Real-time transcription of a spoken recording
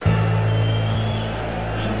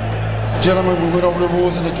Gentlemen, we went over the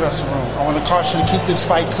rules in the dressing room. I want to caution you to keep this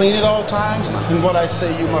fight clean at all times, and what I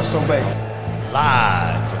say you must obey.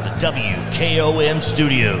 Live from the WKOM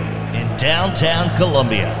studio in downtown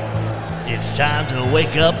Columbia, it's time to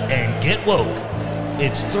wake up and get woke.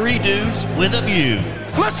 It's Three Dudes with a View.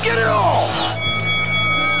 Let's get it all!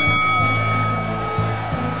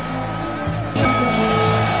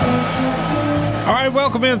 All right,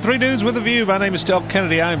 welcome in, Three Dudes with a View. My name is Del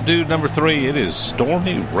Kennedy. I'm dude number 3. It is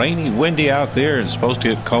stormy, rainy, windy out there, and it's supposed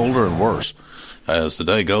to get colder and worse as the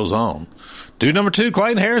day goes on. Dude number 2,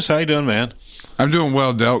 Clayton Harris. How you doing, man? I'm doing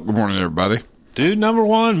well, Del. Good morning, everybody. Dude number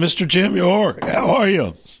 1, Mr. Jim York. How are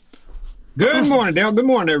you? Good morning, Del. Good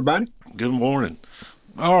morning, everybody. Good morning.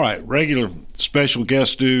 All right, regular special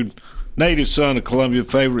guest dude, native son of Columbia,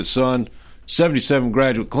 favorite son, 77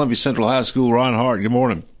 graduate, Columbia Central High School, Ron Hart. Good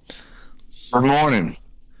morning. Good morning.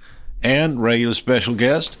 And regular special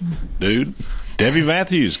guest, dude, Debbie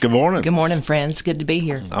Matthews. Good morning. Good morning, friends. Good to be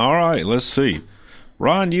here. All right, let's see.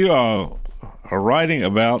 Ron, you are writing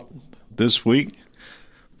about this week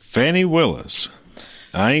Fannie Willis.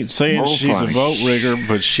 I ain't saying she's a vote rigger,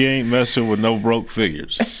 but she ain't messing with no broke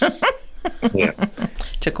figures. Yeah.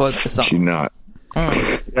 To quote the song. She's not.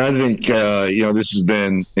 I think, this has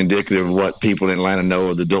been indicative of what people in Atlanta know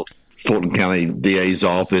of the Fulton County DA's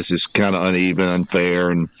office. Is kind of uneven, unfair,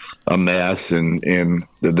 and a mess. And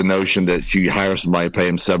the notion that you hire somebody, pay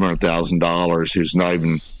him $700,000 who's not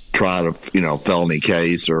even tried a felony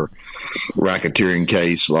case or racketeering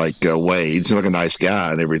case like Wade. He's like a nice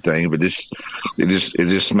guy and everything, but it just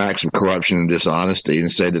smacks of corruption and dishonesty.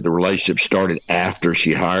 And say that the relationship started after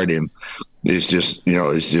she hired him. It's just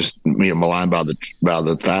maligned by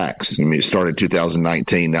the facts. I mean, it started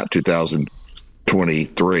 2019, not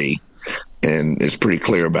 2023. And it's pretty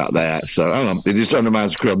clear about that. So, I don't know. It just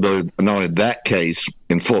undermines the credibility, not only that case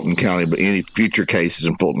in Fulton County, but any future cases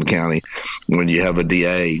in Fulton County when you have a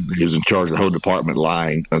DA who's in charge of the whole department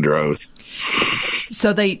lying under oath.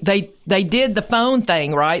 So they did the phone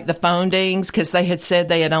thing, right? The phone dings, because they had said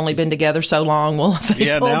they had only been together so long. Well,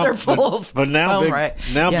 they pulled their full but now phone, right?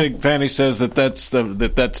 Big Fanny says that's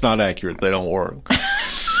not accurate. They don't work.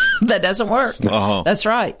 That doesn't work. Uh-huh. That's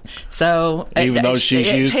right. So even though she's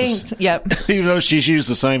used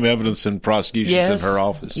the same evidence in prosecutions in her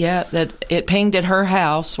office. Yeah, that it pinged at her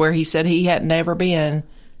house where he said he had never been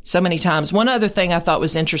so many times. One other thing I thought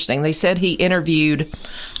was interesting. They said he interviewed,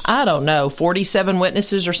 47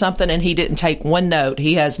 witnesses or something, and he didn't take one note.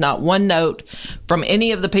 He has not one note from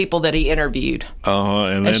any of the people that he interviewed.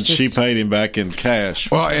 And then she paid him back in cash.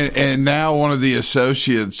 Well, and now one of the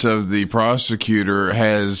associates of the prosecutor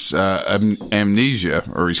has amnesia,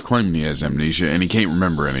 or he's claiming he has amnesia, and he can't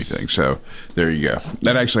remember anything. So there you go.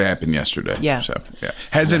 That actually happened yesterday. Yeah. So, yeah.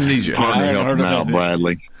 Has amnesia. Partner helped him out,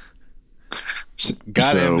 Bradley.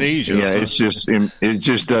 Got amnesia. Yeah, it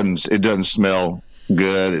just doesn't smell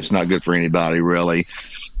good. It's not good for anybody, really.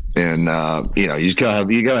 And you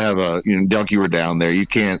gotta have a Delk, you were down there. You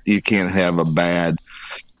can't have a bad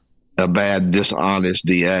dishonest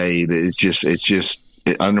DA.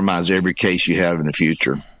 It undermines every case you have in the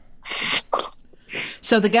future.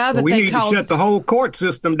 So the guy that we they need called to shut the whole court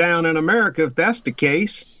system down in America if that's the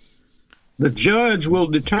case. The judge will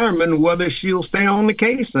determine whether she'll stay on the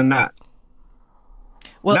case or not.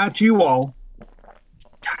 Well, not you all.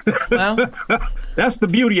 Well, that's the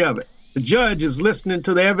beauty of it. The judge is listening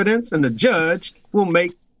to the evidence, and the judge will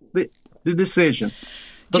make the decision.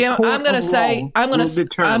 Jim, I'm going to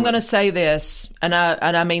say this, and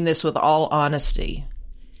I mean this with all honesty.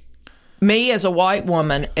 Me as a white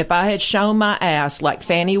woman, if I had shown my ass like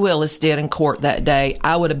Fannie Willis did in court that day,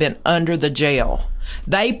 I would have been under the jail.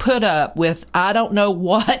 They put up with I don't know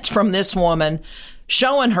what from this woman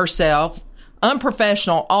showing herself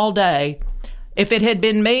unprofessional all day. If it had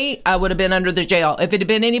been me, I would have been under the jail. If it had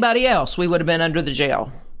been anybody else, we would have been under the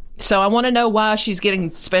jail. So I want to know why she's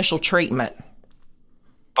getting special treatment.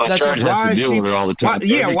 The judge has to deal with it all the time.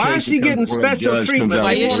 Why is she getting special treatment?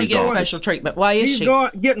 Why is she getting special treatment? Why is she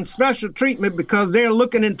getting special treatment? Because they're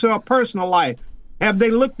looking into her personal life. Have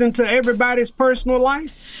they looked into everybody's personal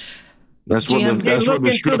life? That's what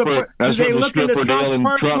the stripper deal in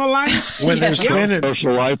Trump. When they're spending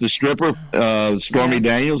personal life, the stripper, Stormy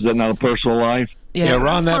Daniels, is that not a personal life? Yeah,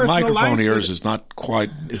 Ron, that microphone of yours is not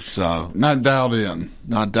quite. It's not dialed in.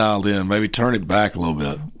 Not dialed in. Maybe turn it back a little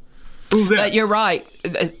bit. Who's that? But you're right.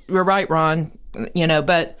 You're right, Ron.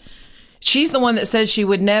 But she's the one that said she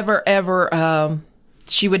would never ever.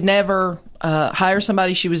 She would never hire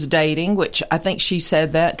somebody she was dating, which I think she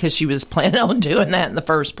said that because she was planning on doing that in the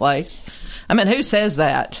first place. I mean, who says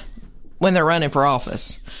that when they're running for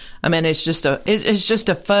office? I mean, it's just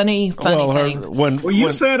a funny thing.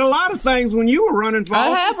 You said a lot of things when you were running for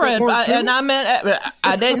office. I have read, and I meant,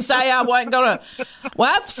 I didn't say I wasn't going to.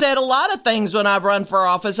 Well, I've said a lot of things when I've run for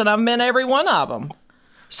office, and I've meant every one of them.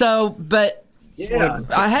 So, but yeah,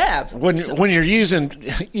 I have. When you're using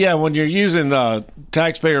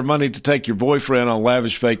taxpayer money to take your boyfriend on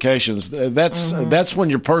lavish vacations, that's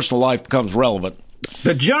when your personal life becomes relevant.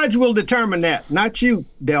 The judge will determine that, not you,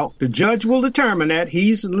 Delk. The judge will determine that.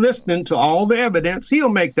 He's listening to all the evidence. He'll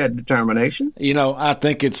make that determination. I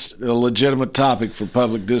think it's a legitimate topic for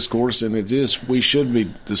public discourse, and it is. We should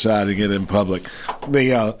be deciding it in public.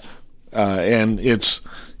 And it's,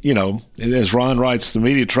 as Ron writes, the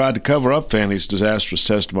media tried to cover up Fannie's disastrous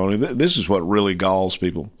testimony. This is what really galls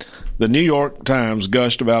people. The New York Times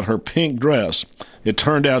gushed about her pink dress. It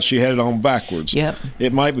turned out she had it on backwards. Yep.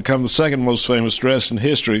 It might become the second most famous dress in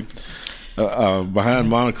history behind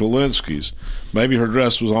Monica Lewinsky's. Maybe her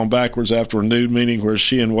dress was on backwards after a nude meeting where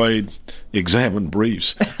she and Wade examined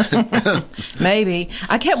briefs. Maybe.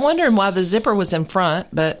 I kept wondering why the zipper was in front,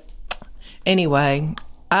 but anyway.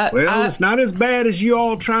 It's not as bad as you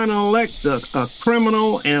all trying to elect a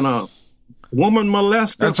criminal and a woman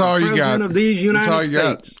molester for president of these United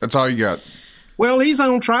States. That's all you got. Well, he's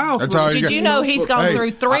on trial. Did you know he's gone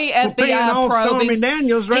through 3 FBI probes? Stormy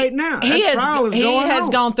Daniels right now. He has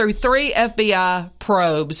gone through 3 FBI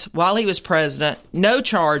probes while he was president. No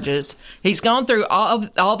charges. He's gone through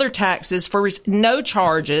all their taxes for no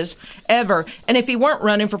charges ever. And if he weren't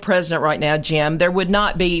running for president right now, Jim, there would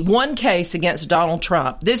not be one case against Donald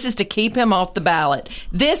Trump. This is to keep him off the ballot.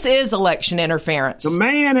 This is election interference. The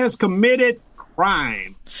man has committed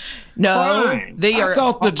crimes. No, I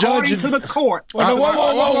thought the judge to the court. Whoa!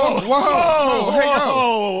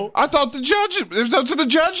 I thought the judge. It was up to the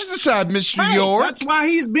judge to decide, Mr. York. That's why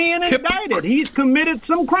he's being indicted. He's committed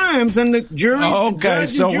some crimes, and the jury. Okay,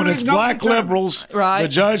 so when it's black liberals, the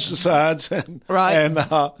judge decides, and when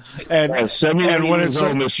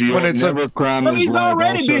it's never crime. Well, he's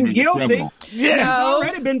already been guilty. Yeah, he's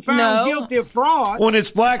already been found guilty of fraud. When it's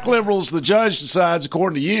black liberals, the judge decides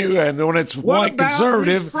according to you, and when it's white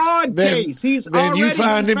conservative. Then you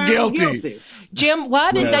find him guilty. Jim,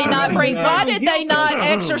 why did they not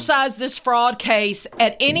exercise this fraud case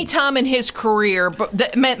at any time in his career?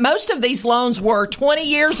 Most of these loans were 20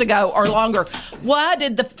 years ago or longer. Why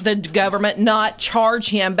did the government not charge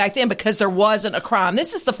him back then? Because there wasn't a crime.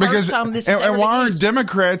 This is the first time this has ever been used. And why aren't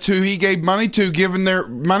Democrats who he gave money to giving their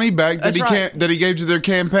money back that he gave to their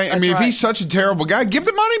campaign? I mean, if he's such a terrible guy, give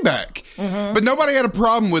the money back. Mm-hmm. But nobody had a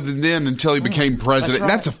problem with it then until he became president.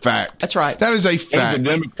 That's a fact. That's right. That is a fact. He's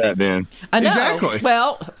a Democrat then. I know. Exactly.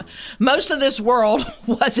 Well, most of this world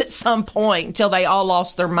was at some point until they all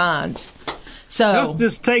lost their minds. So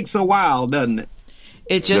justice takes a while, doesn't it?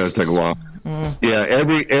 It just does take a while. Yeah,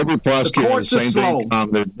 every prosecutor has the same thing.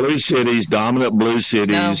 The blue cities, dominant blue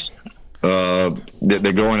cities, that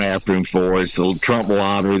they're going after him for. It's the Trump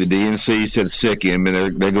lottery. The DNC said sick him,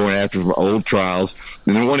 and they're going after him for old trials.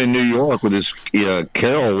 And the one in New York with this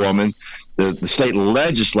Carroll woman. The state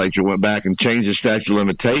legislature went back and changed the statute of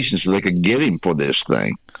limitations so they could get him for this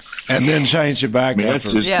thing. And then change it back. Then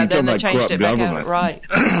they changed it back out. Right.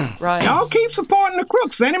 Right. Y'all keep supporting the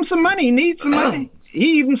crook. Send him some money. He needs some money.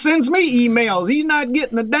 He even sends me emails. He's not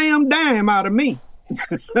getting a damn dime out of me.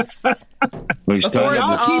 Before it's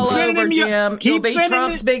all over, Jim, you'll be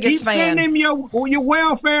Trump's biggest fan. Keep sending him your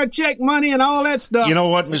welfare check money and all that stuff. You know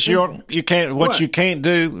what, Mr. York? You can't. What you can't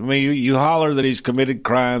do. I mean, you holler that he's committed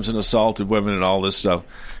crimes and assaulted women and all this stuff.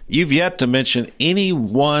 You've yet to mention any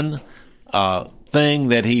one thing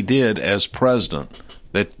that he did as president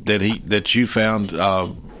that you found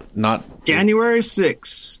not January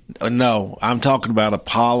 6th. No, I'm talking about a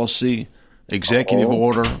policy. Executive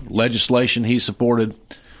order, legislation he supported.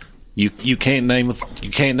 You can't name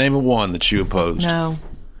a one that you opposed.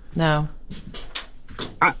 No.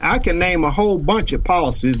 I can name a whole bunch of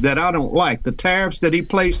policies that I don't like. The tariffs that he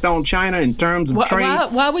placed on China in terms of trade.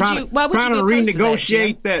 Why would you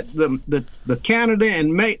renegotiate the Canada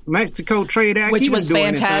and Mexico Trade Act, which was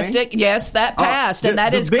fantastic. Anything. Yes, that passed, and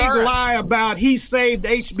that is the big current. lie about he saved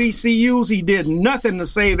HBCUs. He did nothing to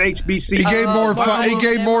save HBCUs. He gave more funding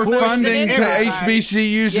to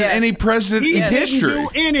HBCUs than any president in history. He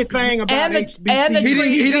didn't do anything about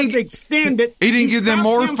HBCUs. He just extended. He didn't give them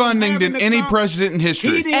more funding than any president in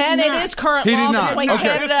history. And it is current law between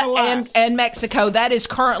Canada and Mexico. That is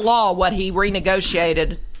current law, what he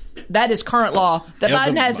renegotiated. That is current law.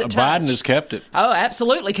 Biden hasn't touched. Biden has kept it. Oh,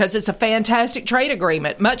 absolutely, because it's a fantastic trade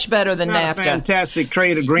agreement, much better than NAFTA. A fantastic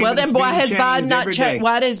trade agreement. Well, then why has Biden not changed?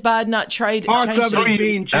 Why does Biden not trade? Parts of it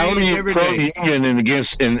being changed every day. How are you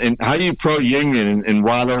pro-union and how do you pro-union in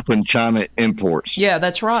wide open China imports? Yeah,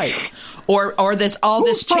 that's right. Or this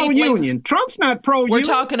Who's pro-union? Trump's not pro-union. We're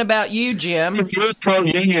talking about you, Jim. You're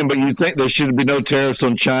pro-union, but you think there should be no tariffs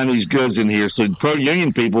on Chinese goods in here. So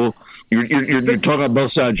pro-union people, you're talking about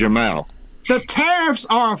both sides of your mouth. The tariffs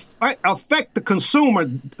affect the consumer,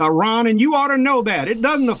 Ron, and you ought to know that. It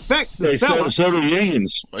doesn't affect the seller. So do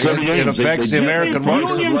unions. It affects the American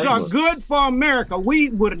workers. Unions are good for America. We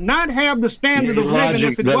would not have the standard of living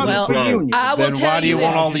if it wasn't for unions. Then why do you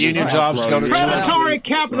want all the union jobs to go to China? Predatory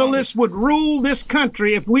capitalists would rule this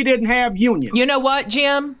country if we didn't have unions. You know what,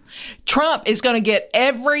 Jim? Trump is going to get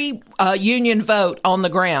every union vote on the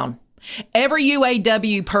ground. Every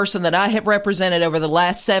UAW person that I have represented over the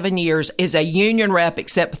last 7 years is a union rep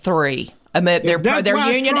except 3.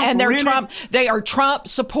 They're union and they're Trump. They are Trump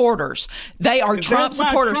supporters. They are Trump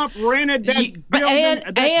supporters. Trump rented that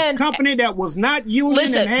building, that company that was not union.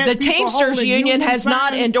 Listen, and had the Teamsters Union has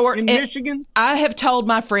not endorsed in Michigan. I have told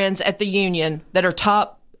my friends at the union that are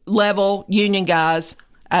top level union guys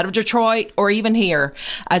out of Detroit or even here,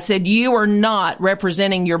 I said, you are not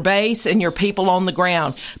representing your base and your people on the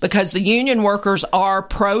ground, because the union workers are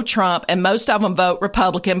pro-Trump and most of them vote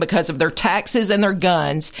Republican because of their taxes and their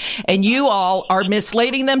guns. And you all are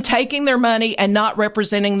misleading them, taking their money and not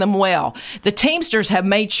representing them well. The Teamsters have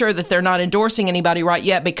made sure that they're not endorsing anybody right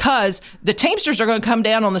yet because the Teamsters are going to come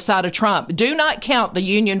down on the side of Trump. Do not count the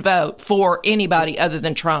union vote for anybody other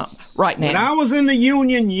than Trump right now. When I was in the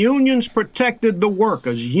union, unions protected the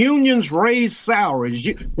workers. Unions raised salaries.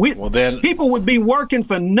 People would be working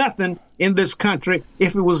for nothing in this country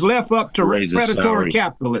if it was left up to predatory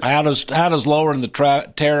capitalists. How does lowering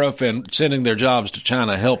the tariff and sending their jobs to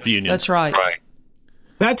China help unions? That's right.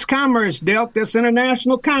 That's commerce, Delk. That's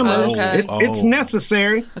international commerce. Okay. It's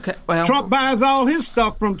necessary. Okay. Well, Trump buys all his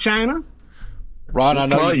stuff from China. Ron, I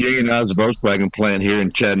know you unionize the Volkswagen plant here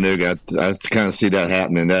in Chattanooga. I kind of see that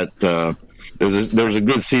happening. There's a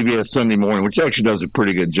good CBS Sunday Morning, which actually does a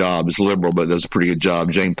pretty good job. It's liberal, but does a pretty good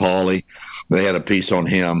job. Jane Pauley, they had a piece on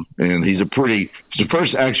him, and he's the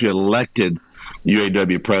first actually elected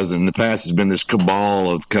UAW president. In the past, has been this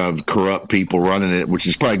cabal of kind of corrupt people running it, which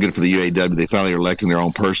is probably good for the UAW. They finally are electing their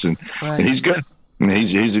own person, and he's good.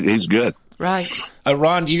 He's good. Right.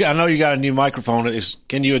 Ron, I know you got a new microphone.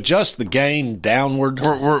 Can you adjust the gain downward?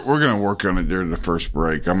 We're going to work on it during the first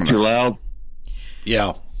break. Too loud?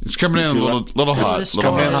 Yeah. It's coming in a little hot. It's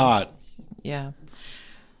coming in hot. Yeah.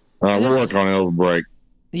 We'll work on it over break.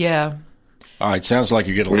 Yeah. All right. Sounds like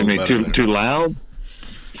you're getting a little better. Too loud?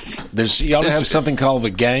 You ought to have something called the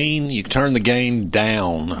gain. You turn the gain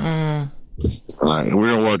down. All right, we're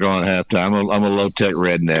gonna work on it halftime. I'm a low-tech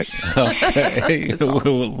redneck. Okay,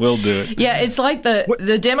 awesome. we'll do it. Yeah, it's like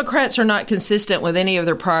the Democrats are not consistent with any of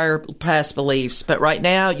their past beliefs. But right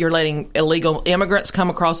now, you're letting illegal immigrants come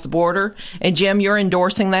across the border, and Jim, you're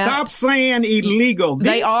endorsing that. Stop saying illegal.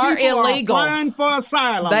 They are illegal. Are applying for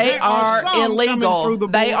asylum. They are illegal.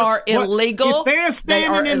 They are illegal. If they're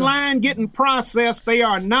standing in line getting processed, they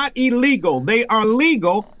are not illegal. They are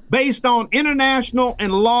legal based on international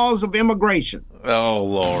and laws of immigration. Oh,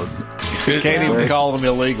 Lord. You can't even call them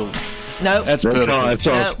illegal. Nope. That's pitiful. That's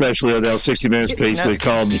all especially that 60 Minutes piece they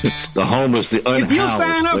called the homeless, the unhoused. If you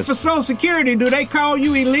sign up for Social Security, do they call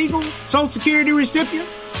you illegal Social Security recipient?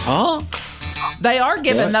 Huh? They are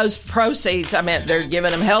giving those proceeds. I mean, they're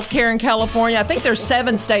giving them health care in California. I think there's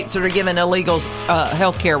 7 states that are giving illegals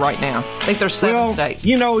health care right now. I think there's 7 states.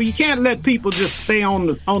 You know, you can't let people just stay on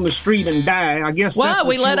the street and die. I guess well,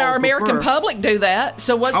 we let our American public do that.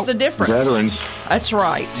 So what's the difference? Veterans. That's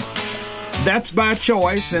right. That's by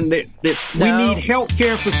choice, and we need health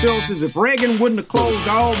care facilities. If Reagan wouldn't have closed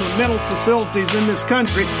all the mental facilities in this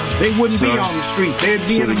country, they wouldn't be on the street. They'd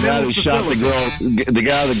be in a mental facility. The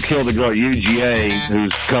guy that killed the girl at UGA,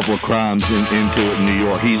 who's a couple of crimes into it in New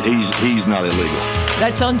York, he's not illegal.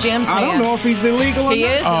 That's on Jim's hands. I don't know if he's illegal or not. He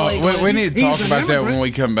is illegal. We need to talk about that when we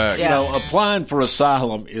come back. Yeah. You know, applying for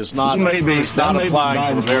asylum is not applying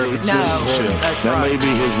for American citizenship. That's that may be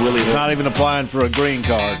his Willie. It's not even applying for a green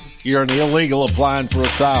card. You're an illegal applying for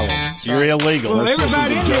asylum. You're illegal. Well,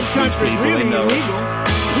 everybody in this country is really illegal.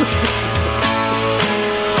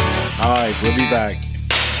 All right, we'll be back.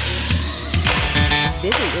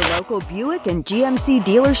 Visit your local Buick and GMC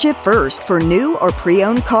dealership first for new or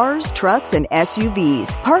pre-owned cars, trucks, and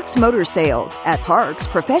SUVs. Parks Motor Sales. At Parks,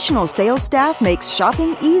 professional sales staff makes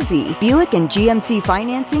shopping easy. Buick and GMC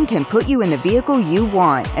financing can put you in the vehicle you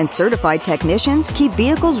want, and certified technicians keep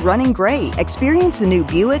vehicles running great. Experience the new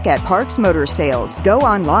Buick at Parks Motor Sales. Go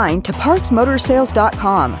online to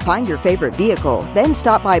parksmotorsales.com. Find your favorite vehicle, then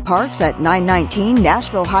stop by Parks at 919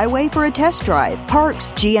 Nashville Highway for a test drive.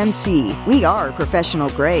 Parks GMC. We are professional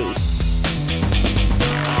grade.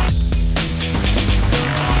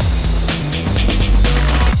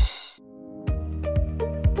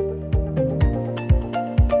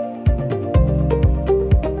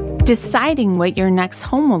 Deciding what your next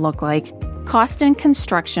home will look like, cost in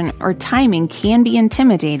construction, or timing can be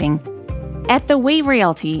intimidating. At The Way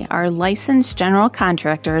Realty, our licensed general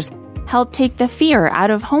contractors help take the fear out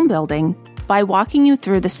of home building by walking you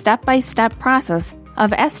through the step-by-step process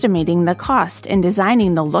of estimating the cost and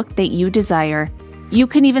designing the look that you desire. You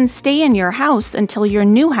can even stay in your house until your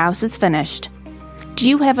new house is finished. Do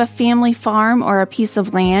you have a family farm or a piece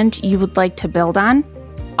of land you would like to build on?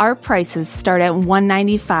 Our prices start at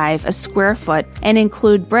 $195 a square foot and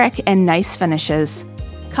include brick and nice finishes.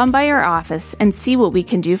 Come by our office and see what we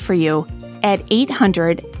can do for you at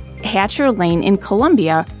 800 Hatcher Lane in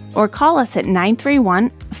Columbia, or call us at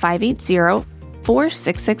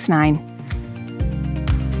 931-580-4669.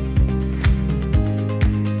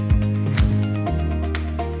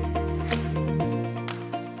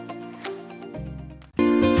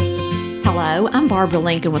 Hello, I'm Barbara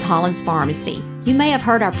Lincoln with Holland's Pharmacy. You may have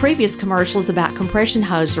heard our previous commercials about compression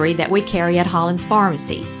hosiery that we carry at Holland's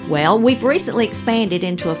Pharmacy. Well, we've recently expanded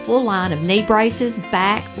into a full line of knee braces,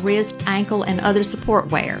 back, wrist, ankle, and other support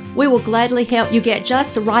wear. We will gladly help you get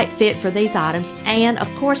just the right fit for these items and,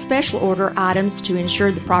 of course, special order items to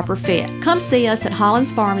ensure the proper fit. Come see us at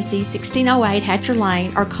Holland's Pharmacy, 1608 Hatcher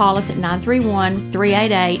Lane, or call us at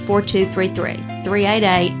 931-388-4233.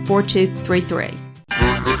 388-4233.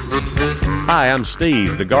 Hi, I'm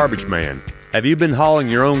Steve, the garbage man. Have you been hauling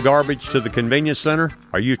your own garbage to the convenience center?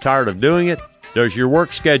 Are you tired of doing it? Does your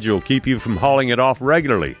work schedule keep you from hauling it off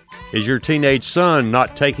regularly? Is your teenage son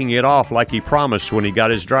not taking it off like he promised when he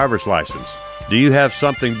got his driver's license? Do you have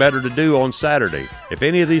something better to do on Saturday? If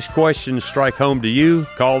any of these questions strike home to you,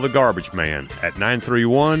 call the garbage man at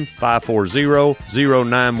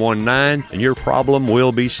 931-540-0919 and your problem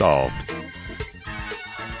will be solved.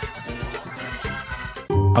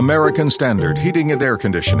 American Standard Heating and Air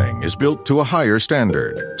Conditioning is built to a higher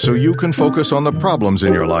standard, so you can focus on the problems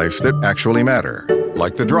in your life that actually matter,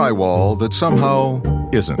 like the drywall that somehow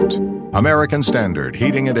isn't. American Standard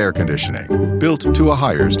Heating and Air Conditioning, built to a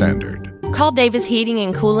higher standard. Call Davis Heating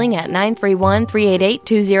and Cooling at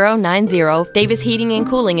 931-388-2090. Davis Heating and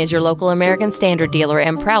Cooling is your local American Standard dealer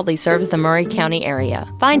and proudly serves the Murray County area.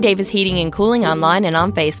 Find Davis Heating and Cooling online and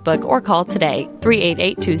on Facebook or call today,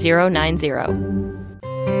 388-2090.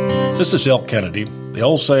 This is Elk Kennedy. The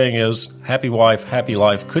old saying is, happy wife, happy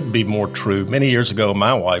life could be more true. Many years ago,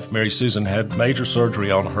 my wife, Mary Susan, had major surgery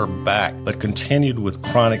on her back, but continued with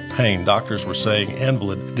chronic pain. Doctors were saying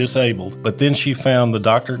invalid, disabled. But then she found the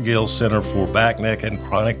Dr. Gill Center for Back, Neck, and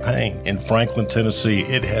Chronic Pain in Franklin, Tennessee.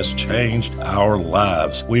 It has changed our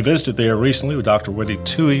lives. We visited there recently with Dr. Wendy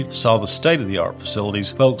Toohey, saw the state-of-the-art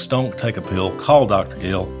facilities. Folks, don't take a pill. Call Dr.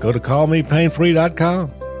 Gill. Go to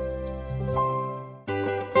callmepainfree.com.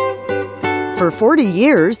 For 40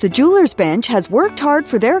 years, the Jeweler's Bench has worked hard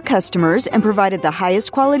for their customers and provided the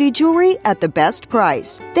highest quality jewelry at the best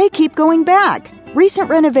price. They keep going back. Recent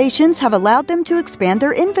renovations have allowed them to expand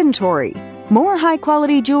their inventory. More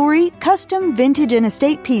high-quality jewelry, custom vintage and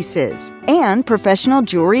estate pieces, and professional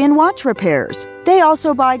jewelry and watch repairs. They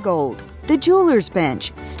also buy gold. The Jeweler's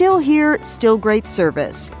Bench. Still here, still great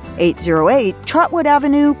service. 808 Trotwood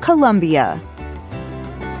Avenue, Columbia.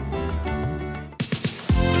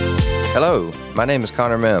 Hello, my name is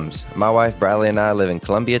Connor Mims. My wife Bradley and I live in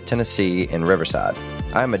Columbia, Tennessee in Riverside.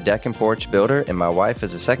 I am a deck and porch builder and my wife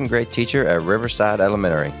is a second grade teacher at Riverside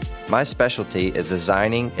Elementary. My specialty is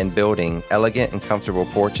designing and building elegant and comfortable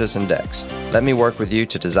porches and decks. Let me work with you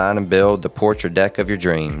to design and build the porch or deck of your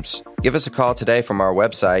dreams. Give us a call today from our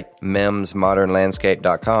website,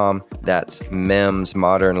 mimsmodernlandscape.com. That's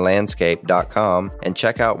mimsmodernlandscape.com and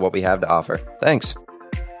check out what we have to offer. Thanks.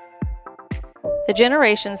 The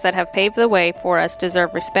generations that have paved the way for us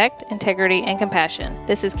deserve respect, integrity, and compassion.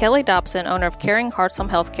 This is Kelly Dobson, owner of Caring Hearts Home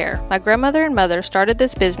Healthcare. My grandmother and mother started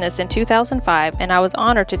this business in 2005, and I was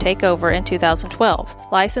honored to take over in 2012.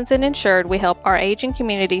 Licensed and insured, we help our aging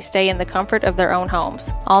community stay in the comfort of their own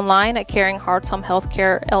homes. Online at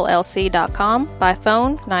caringheartshomehealthcarellc.com, by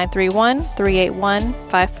phone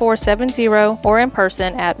 931-381-5470, or in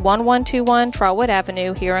person at 1121 Trotwood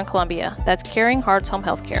Avenue here in Columbia. That's Caring Hearts Home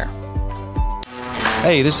Healthcare.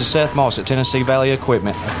 Hey, this is Seth Moss at Tennessee Valley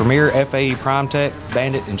Equipment, a premier FAE PrimeTech,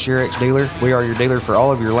 Bandit, and Surex dealer. We are your dealer for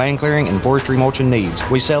all of your land clearing and forestry mulching needs.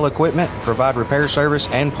 We sell equipment, provide repair service,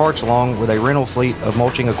 and parts along with a rental fleet of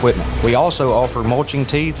mulching equipment. We also offer mulching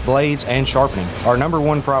teeth, blades, and sharpening. Our number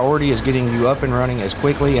one priority is getting you up and running as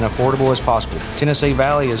quickly and affordable as possible. Tennessee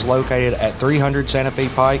Valley is located at 300 Santa Fe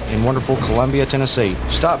Pike in wonderful Columbia, Tennessee.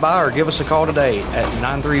 Stop by or give us a call today at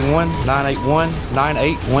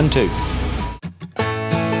 931-981-9812.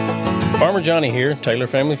 Farmer Johnny here, Taylor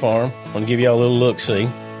Family Farm. I want to give y'all a little look-see.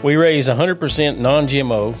 We raise 100%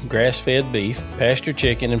 non-GMO, grass-fed beef, pasture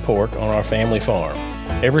chicken, and pork on our family farm.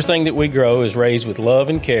 Everything that we grow is raised with love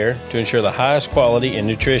and care to ensure the highest quality and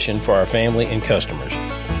nutrition for our family and customers.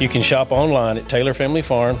 You can shop online at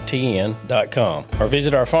TaylorFamilyFarmTN.com or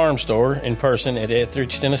visit our farm store in person at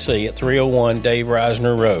Etheridge, Tennessee at 301 Dave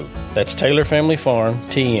Reisner Road. That's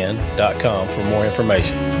TaylorFamilyFarmTN.com for more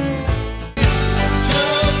information.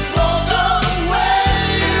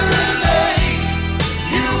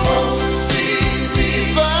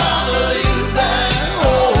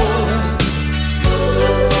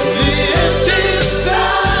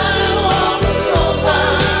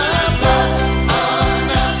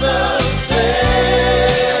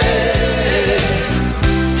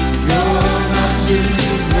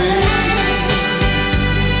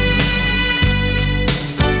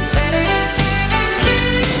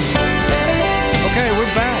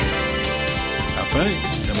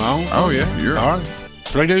 Oh, yeah, you're all right.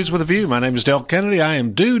 Three Dudes with a View. My name is Del Kennedy. I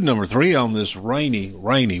am dude number 3 on this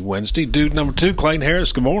rainy Wednesday. Dude number 2, Clayton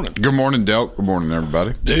Harris. Good morning. Good morning, Del. Good morning,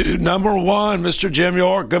 everybody. Dude number 1, Mr. Jim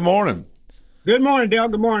York. Good morning. Good morning, Del.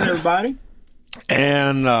 Good morning, everybody.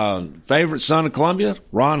 And favorite son of Columbia,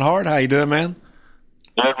 Ron Hart. How you doing, man?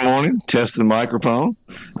 Good morning. Testing the microphone.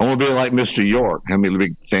 I want to be like Mr. York. Have me a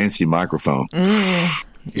big fancy microphone.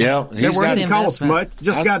 Yeah, he's got to cost much.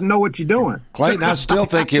 Just got to know what you're doing. Clayton, I still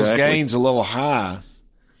think his gain's a little high.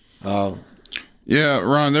 Yeah,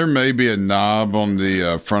 Ron, there may be a knob on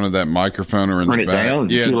the front of that microphone or in the back. Turn it down?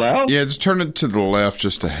 Is it too loud? Yeah, just turn it to the left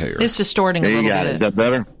just a hair. It's distorting a little bit. Is that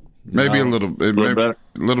better? Maybe a little bit. A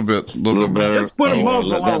little bit better. Just put a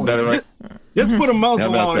muzzle on it. Just put a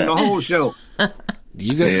muzzle on it the whole show.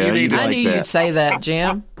 You need to, I knew you'd say that,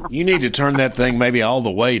 Jim. You need to turn that thing maybe all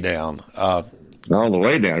the way down. All the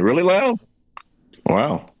way down. Really loud?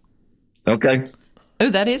 Wow. Okay. Oh,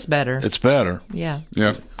 that is better. It's better. Yeah.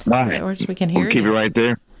 Yeah. Right. Or so we can hear Keep it right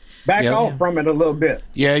there. Back off from it a little bit.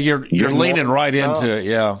 Yeah, you're leaning right into it.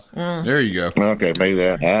 Yeah. There you go. Okay, maybe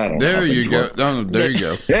that. There you go. There you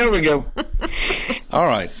go. There we go. All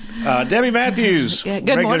right. Debbie Matthews.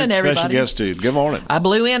 Good morning, everybody. Special guest dude. Good morning. I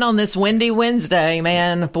blew in on this windy Wednesday,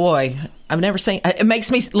 man. Boy, I've never seen. It makes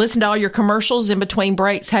me listen to all your commercials in between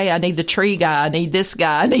breaks. Hey, I need the tree guy. I need this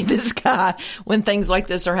guy. I need this guy when things like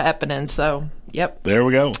this are happening. So, yep. There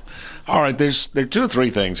we go. All right. There are 2 or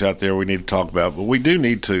 3 things out there we need to talk about, but we do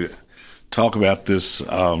need to talk about this.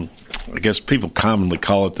 I guess people commonly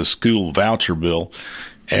call it the school voucher bill.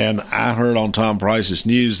 And I heard on Tom Price's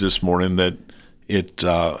news this morning that it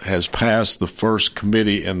has passed the first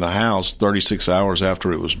committee in the House 36 hours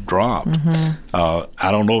after it was dropped.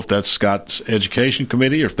 I don't know if that's Scott's Education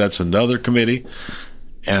Committee or if that's another committee,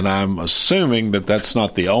 and I'm assuming that that's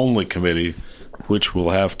not the only committee which will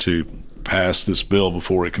have to pass this bill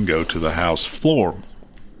before it can go to the House floor.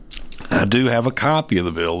 I do have a copy of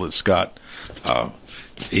the bill that Scott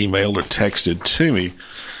emailed or texted to me.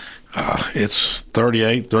 It's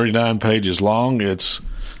 39 pages long. It's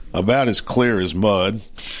about as clear as mud,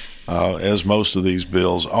 as most of these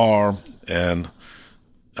bills are, and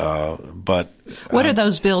but what are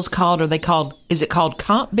those bills called? Are they called? Is it called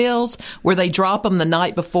comp bills, where they drop them the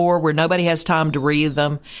night before, where nobody has time to read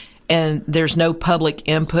them, and there's no public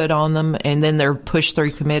input on them, and then they're pushed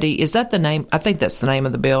through committee? Is that the name? I think that's the name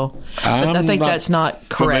of the bill. I think that's not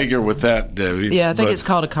correct. Familiar with that, Debbie? Yeah, I think it's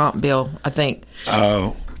called a comp bill. I think.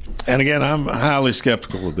 And again, I'm highly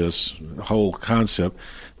skeptical of this whole concept.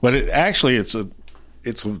 But it's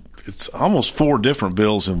almost 4 different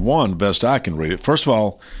bills in one, best I can read it. First of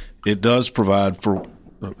all, it does provide for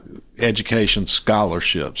education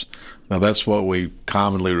scholarships. Now, that's what we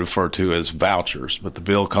commonly refer to as vouchers, but the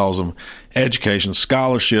bill calls them education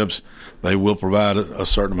scholarships. They will provide a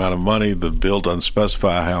certain amount of money. The bill doesn't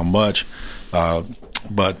specify how much,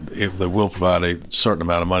 but if they will provide a certain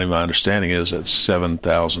amount of money. My understanding is that's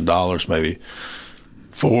 $7,000 maybe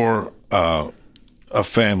for a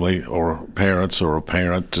family or parents or a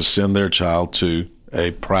parent to send their child to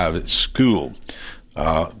a private school.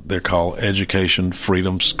 They're called Education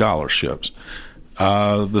Freedom Scholarships.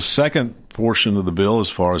 The second portion of the bill, as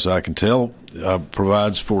far as I can tell,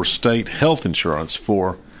 provides for state health insurance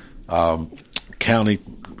for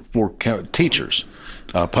teachers,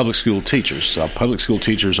 public school teachers. Public school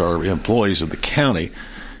teachers are employees of the county,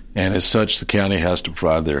 and as such, the county has to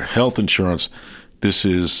provide their health insurance. This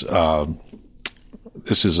is a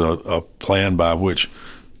plan by which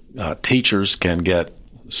teachers can get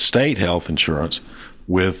state health insurance,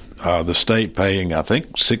 with the state paying, I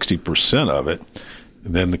think, 60% of it.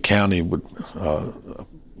 And then the county would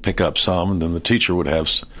pick up some, and then the teacher would have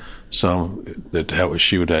some that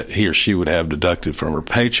he or she would have deducted from her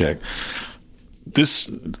paycheck. This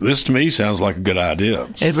to me sounds like a good idea.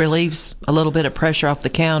 It relieves a little bit of pressure off the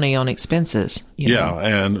county on expenses. You know?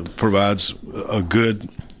 And provides a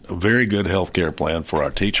very good health care plan for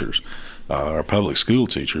our teachers, our public school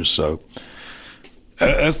teachers. So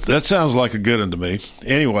that sounds like a good one to me.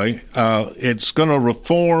 Anyway, it's going to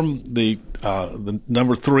reform the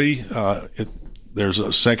number 3. There's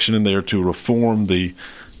a section in there to reform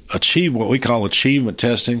what we call achievement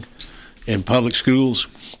testing in public schools.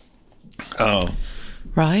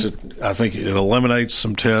 Right. I think it eliminates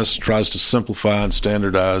some tests, tries to simplify and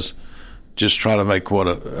standardize, just try to make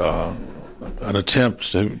an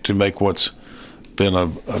attempt to make what's been a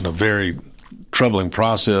very troubling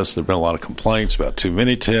process. There have been a lot of complaints about too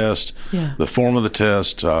many tests, the form of the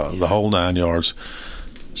test, the whole 9 yards.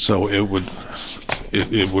 So it would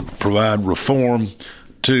provide reform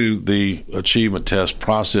to the achievement test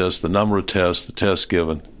process, the number of tests, the tests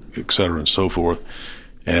given, et cetera, and so forth.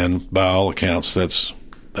 And by all accounts, that's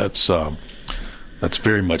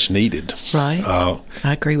very much needed. Right.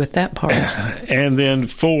 I agree with that part. And then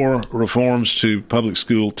 4, reforms to public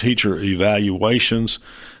school teacher evaluations.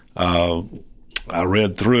 I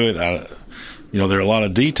read through it. There are a lot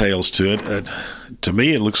of details to it. To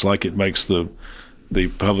me, it looks like it makes the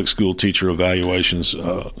public school teacher evaluations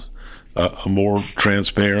a more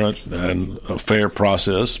transparent and a fair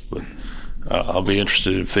process. But I'll be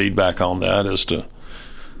interested in feedback on that as to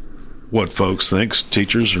what folks think,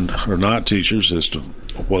 teachers or not teachers, as to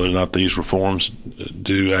whether or not these reforms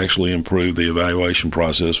do actually improve the evaluation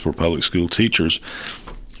process for public school teachers.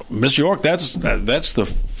 Ms. York, that's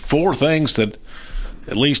the 4 things that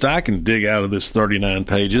at least I can dig out of this 39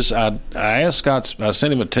 pages. I asked Scott, I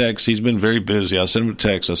sent him a text. He's been very busy. I sent him a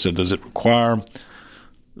text. I said, does it require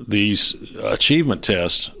these achievement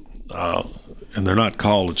tests? And they're not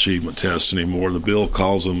called achievement tests anymore. The bill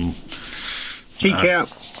calls them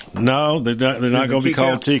TCAP. No, they're not going to be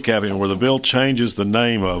called TCAP anymore. The bill changes the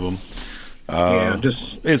name of them.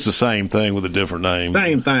 It's the same thing with a different name.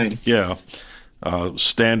 Same thing. Yeah.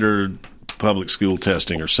 Standard public school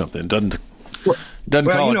testing or something. Doesn't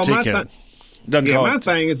call it TCAP. My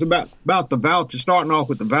thing is about the vouchers, starting off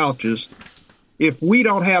with the vouchers. If we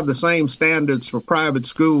don't have the same standards for private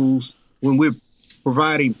schools when we're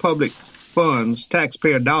providing public funds,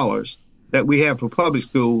 taxpayer dollars, that we have for public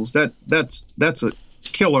schools, that's a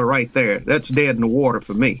killer right there. That's dead in the water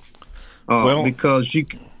for me. Because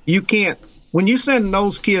you can't, when you send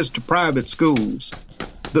those kids to private schools,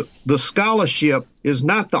 the scholarship is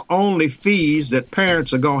not the only fees that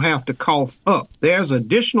parents are going to have to cough up. There's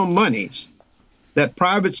additional monies that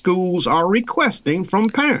private schools are requesting from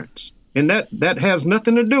parents, and that has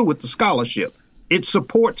nothing to do with the scholarship. It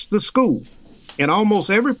supports the school. And almost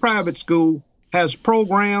every private school has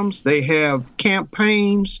programs. They have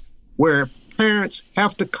campaigns where parents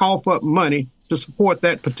have to cough up money to support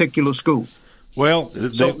that particular school. Well,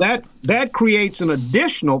 so that creates an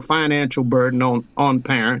additional financial burden on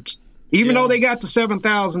parents. Even though they got the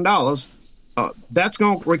 $7,000, that's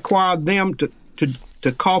going to require them to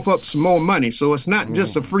cough up some more money. So it's not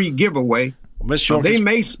just a free giveaway. They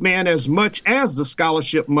may spend as much as the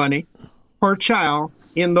scholarship money per child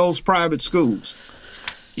in those private schools.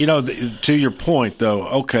 To your point, though,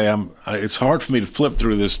 okay, it's hard for me to flip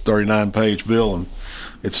through this 39-page bill, and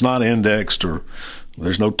it's not indexed or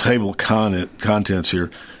there's no table contents here.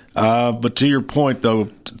 But to your point, though,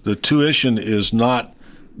 the tuition is not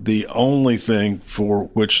the only thing for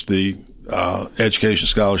which the education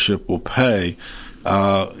scholarship will pay.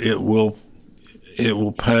 It will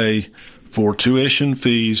pay for tuition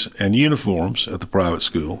fees and uniforms at the private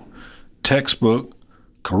school, textbook,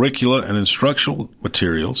 curricula and instructional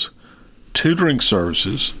materials, tutoring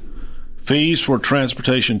services, fees for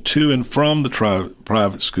transportation to and from the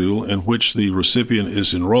private school in which the recipient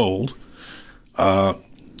is enrolled,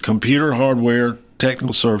 computer hardware,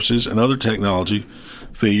 technical services, and other technology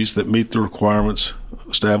fees that meet the requirements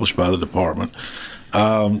established by the department.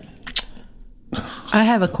 I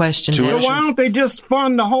have a question. So why don't they just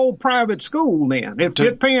fund the whole private school then? If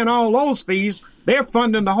they're paying all those fees, they're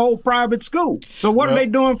funding the whole private school. So what are they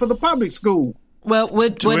doing for the public school? Well,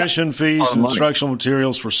 tuition fees and instructional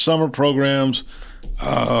materials for summer programs,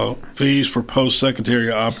 fees for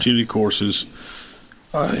post-secondary opportunity courses,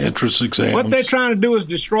 entrance exams. What they're trying to do is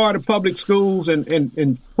destroy the public schools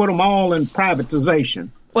and put them all in privatization.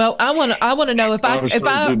 Well, I want to know if I don't know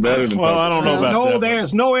about that. No,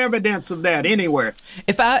 there's no evidence of that anywhere.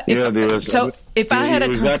 There is. So if I had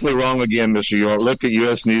you're exactly wrong again, Mr. York. Look at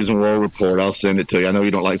U.S. News and World Report. I'll send it to you. I know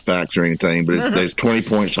you don't like facts or anything, but there's 20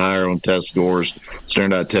 points higher on test scores,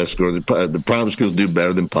 standardized test scores. The private schools do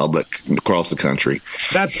better than public across the country.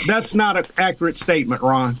 That's not an accurate statement,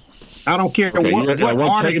 Ron. I don't care what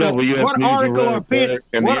article or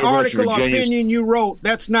opinion you wrote.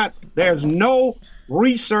 There's no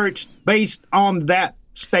research based on that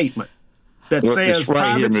statement that says right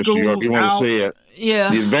private here, Mr. schools York. You want to see it?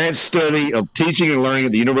 Yeah. The advanced study of teaching and learning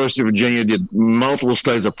at the University of Virginia did multiple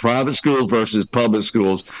studies of private schools versus public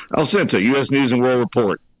schools. I'll send it to you. U.S. News and World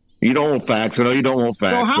Report. You don't want facts. I know you don't want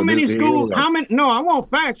facts. So how many schools? No, I want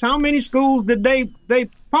facts. How many schools did they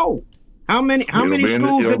poll? How many schools did they look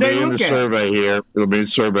at? It'll be in the survey here. It'll be a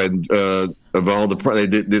survey of all they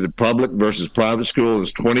did the public versus private schools.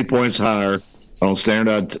 It's 20 points higher on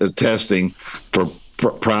standardized testing for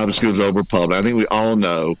private schools over public. I think we all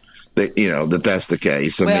know that that's the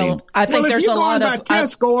case. I think there's a lot of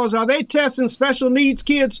test scores. Are they testing special needs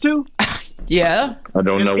kids too? Yeah. I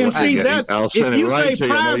don't know. And see that I'll send it right to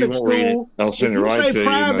you. Private school, I'll send it right to you.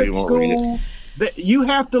 Private school, you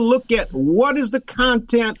have to look at what is the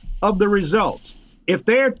content of the results. If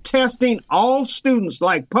they're testing all students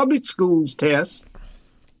like public schools test,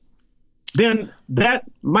 then that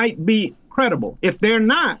might be credible. If they're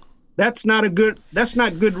not, that's not good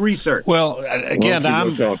research. Well, again, I have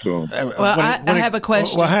a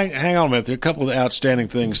question. Well, hang on a minute. There are a couple of outstanding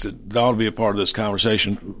things that ought to be a part of this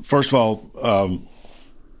conversation. First of all,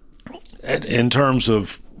 in terms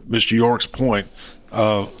of Mr. York's point,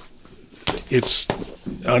 it's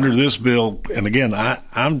under this bill, and again, I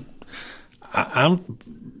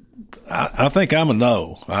think I'm a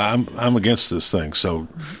no. I'm against this thing. So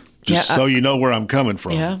so you know where I'm coming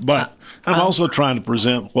from. Yeah, but I'm also trying to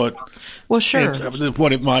present what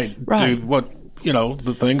it might do,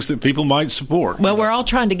 the things that people might support. Well, we're all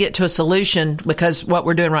trying to get to a solution because what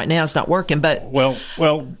we're doing right now is not working. But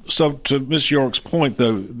so to Ms. York's point,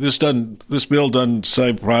 though, this bill doesn't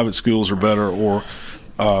say private schools are better or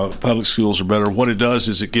public schools are better. What it does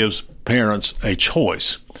is it gives parents a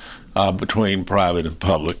choice between private and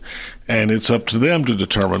public, and it's up to them to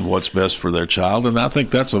determine what's best for their child. And I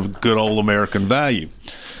think that's a good old American value.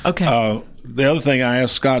 Okay. The other thing I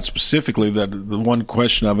asked Scott specifically, that the one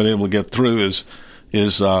question I've been able to get through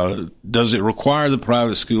is does it require the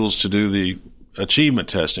private schools to do the achievement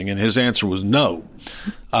testing? And his answer was no.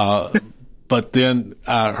 But then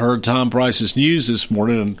I heard Tom Price's news this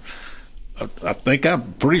morning, and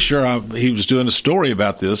I'm pretty sure he was doing a story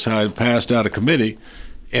about this, how it passed out of committee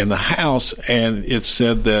in the House, and it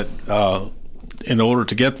said that in order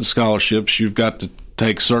to get the scholarships, you've got to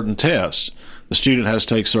take certain tests. The student has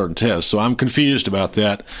to take certain tests. So I'm confused about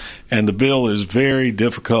that, and the bill is very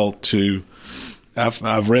difficult to –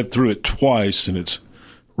 I've read through it twice, and it's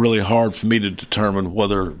really hard for me to determine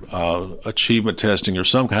whether achievement testing or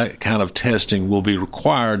some kind of testing will be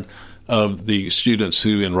required of the students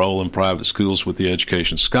who enroll in private schools with the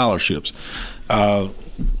education scholarships. Once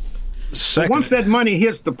that money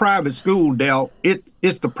hits the private school, Del,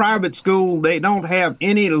 it's the private school. They don't have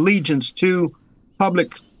any allegiance to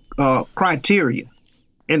public criteria.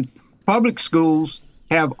 And public schools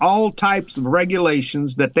have all types of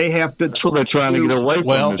regulations that they have to. That's what they're trying to get away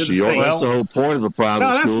from, Mr. York. That's the whole point of the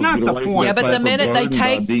private schools. No, that's not the point. Yeah, but the minute they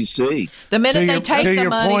take the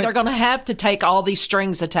money, they're going to have to take all these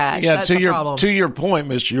strings attached. Yeah, that's the problem. To your point,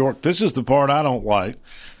 Mr. York, this is the part I don't like.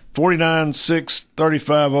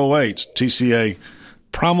 49-6-3508 TCA,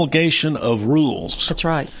 promulgation of rules. That's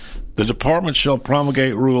right. The department shall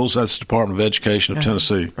promulgate rules. That's the Department of Education of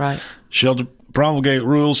Tennessee. Right. Shall promulgate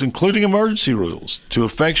rules, including emergency rules, to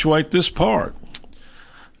effectuate this part.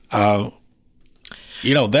 That's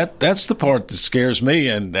the part that scares me.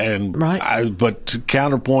 And right. But to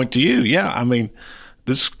counterpoint to you,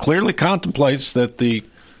 this clearly contemplates that the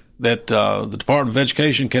that the Department of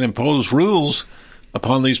Education can impose rules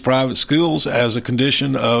upon these private schools as a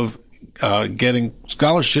condition of getting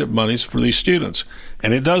scholarship monies for these students.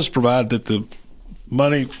 And it does provide that the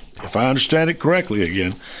money, if I understand it correctly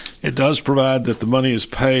again, it does provide that the money is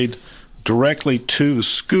paid directly to the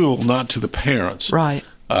school, not to the parents. Right.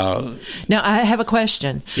 Now, I have a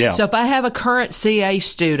question. Yeah. So if I have a current CA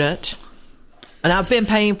student, and I've been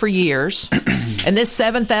paying for years, and this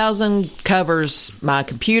 $7,000 covers my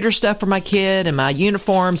computer stuff for my kid and my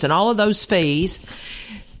uniforms and all of those fees,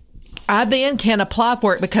 I then can apply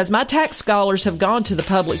for it because my tax scholars have gone to the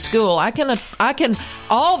public school. I can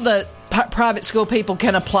all the private school people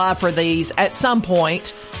can apply for these at some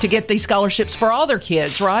point to get these scholarships for all their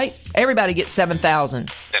kids, right? Everybody gets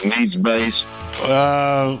 $7,000. It needs base.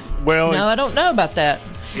 Well, no, I don't know about that.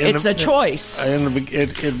 It's a choice.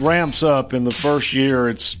 It ramps up in the first year.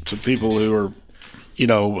 It's to people who are,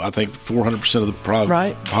 I think 400% of the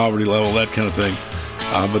poverty level, that kind of thing.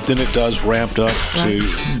 But then it does ramp up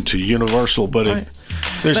to universal. But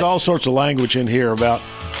there's all sorts of language in here about,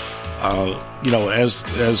 as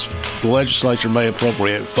the legislature may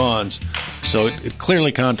appropriate funds. So it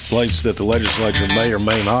clearly contemplates that the legislature may or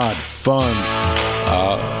may not fund,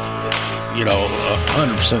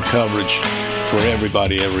 100% coverage for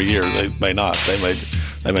everybody every year. They may not. They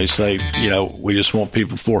may say, we just want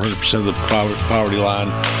people 400% of the poverty line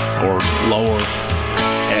or lower,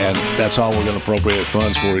 and that's all we're going to appropriate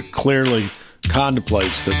funds for. It clearly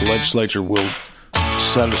contemplates that the legislature will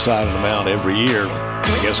set aside an amount every year,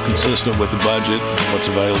 I guess consistent with the budget, what's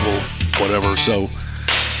available, whatever. So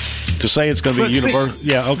to say it's going to be universal,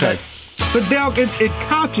 yeah, okay. But Del, it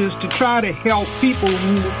couches to try to help people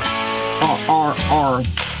who are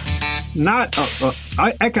not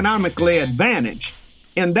economically advantaged.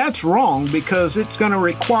 And that's wrong because it's going to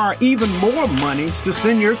require even more monies to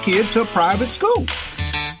send your kid to a private school.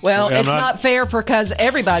 Well, it's not fair because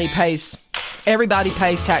everybody pays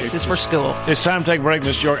taxes for school. It's time to take a break,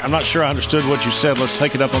 Ms. York. I'm not sure I understood what you said. Let's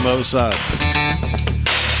take it up on the other side.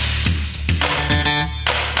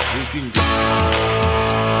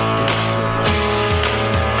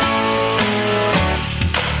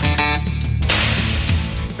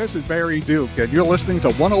 This is Barry Duke, and you're listening to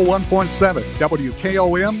 101.7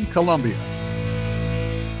 WKOM Columbia.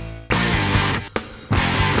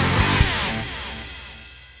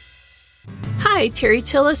 Hi, Terry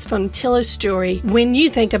Tillis from Tillis Jewelry. When you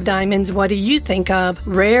think of diamonds, what do you think of?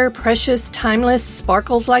 Rare, precious, timeless,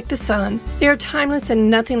 sparkles like the sun. They are timeless and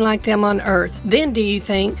nothing like them on earth. Then do you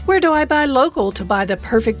think, where do I buy local to buy the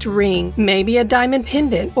perfect ring? Maybe a diamond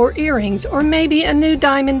pendant or earrings or maybe a new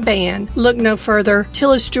diamond band. Look no further.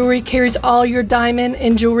 Tillis Jewelry carries all your diamond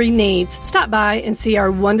and jewelry needs. Stop by and see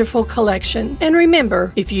our wonderful collection. And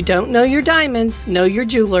remember, if you don't know your diamonds, know your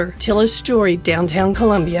jeweler. Tillis Jewelry, downtown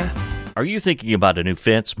Columbia. Are you thinking about a new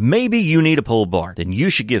fence? Maybe you need a pole barn. Then you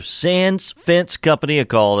should give Sands Fence Company a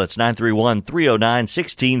call. That's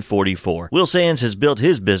 931-309-1644. Will Sands has built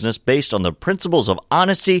his business based on the principles of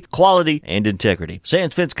honesty, quality, and integrity.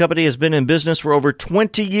 Sands Fence Company has been in business for over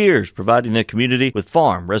 20 years, providing the community with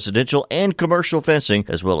farm, residential, and commercial fencing,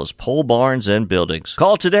 as well as pole barns and buildings.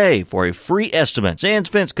 Call today for a free estimate. Sands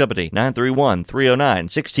Fence Company,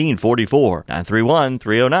 931-309-1644.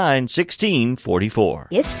 931-309-1644.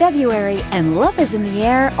 It's February, and love is in the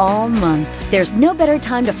air all month. There's no better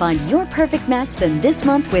time to find your perfect match than this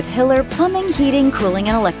month with Hiller Plumbing, Heating, Cooling,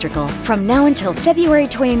 and Electrical. From now until February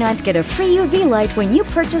 29th, get a free UV light when you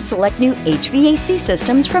purchase select new HVAC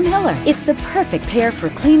systems from Hiller. It's the perfect pair for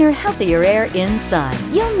cleaner, healthier air inside.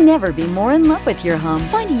 You'll never be more in love with your home.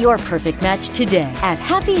 Find your perfect match today at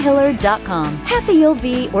happyhiller.com. Happy you'll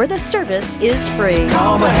be, or the service is free.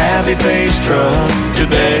 Call the Happy Face Truck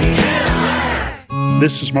today.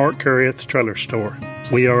 This is Mark Curry at the Trailer Store.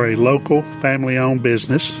 We are a local, family-owned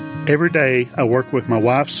business. Every day, I work with my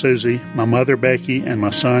wife, Susie, my mother, Becky, and my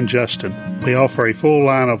son, Justin. We offer a full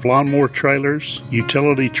line of lawnmower trailers,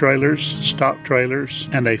 utility trailers, stock trailers,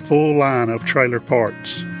 and a full line of trailer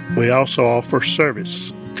parts. We also offer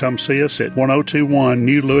service. Come see us at 1021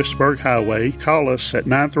 New Lewisburg Highway. Call us at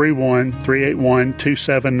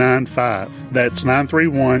 931-381-2795. That's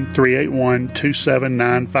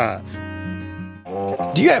 931-381-2795.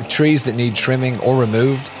 Do you have trees that need trimming or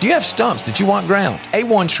removed? Do you have stumps that you want ground?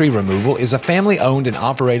 A1 Tree Removal is a family-owned and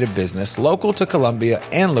operated business local to Columbia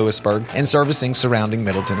and Lewisburg and servicing surrounding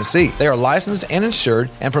Middle Tennessee. They are licensed and insured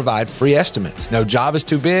and provide free estimates. No job is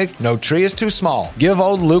too big, no tree is too small. Give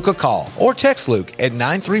old Luke a call or text Luke at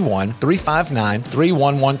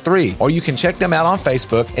 931-359-3113, or you can check them out on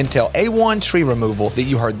Facebook and tell A1 Tree Removal that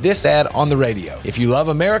you heard this ad on the radio. If you love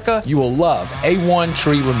America, you will love A1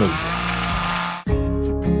 Tree Removal.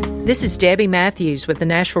 This is Debbie Matthews with the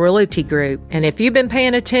National Realty Group, and if you've been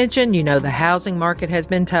paying attention, you know the housing market has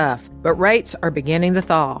been tough, but rates are beginning to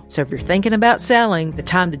thaw. So if you're thinking about selling, the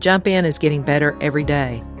time to jump in is getting better every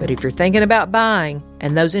day. But if you're thinking about buying,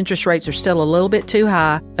 and those interest rates are still a little bit too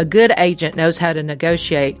high, a good agent knows how to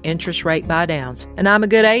negotiate interest rate buydowns. And I'm a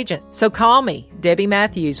good agent, so call me, Debbie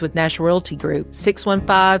Matthews with National Realty Group,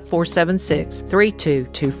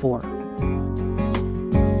 615-476-3224.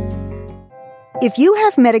 If you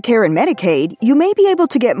have Medicare and Medicaid, you may be able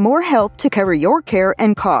to get more help to cover your care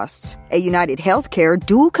and costs. A United Healthcare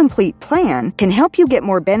Dual Complete plan can help you get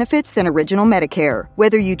more benefits than original Medicare.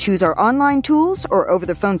 Whether you choose our online tools or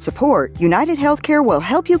over-the-phone support, United Healthcare will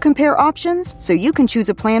help you compare options so you can choose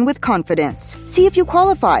a plan with confidence. See if you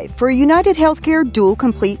qualify for a United Healthcare Dual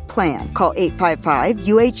Complete plan. Call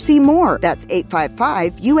 855-UHC-MORE. That's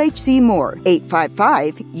 855-UHC-MORE.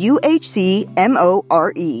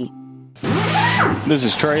 855-UHC-MORE. This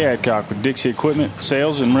is Trey Adcock with Dixie Equipment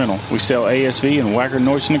Sales and Rental. We sell ASV and Wacker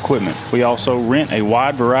Neuson equipment. We also rent a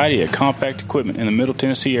wide variety of compact equipment in the Middle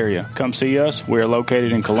Tennessee area. Come see us. We are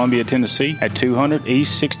located in Columbia, Tennessee at 200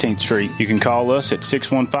 East 16th Street. You can call us at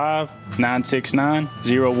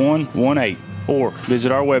 615-969-0118 or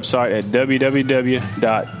visit our website at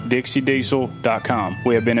www.dixiediesel.com.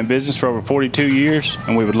 We have been in business for over 42 years,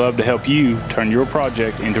 and we would love to help you turn your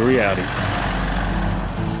project into reality.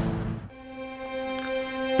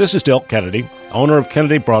 This is Del Kennedy, owner of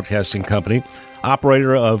Kennedy Broadcasting Company,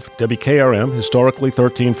 operator of WKRM, historically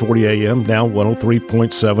 1340 AM, now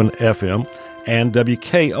 103.7 FM, and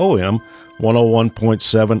WKOM,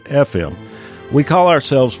 101.7 FM. We call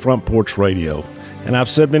ourselves Front Porch Radio, and I've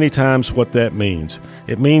said many times what that means.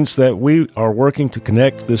 It means that we are working to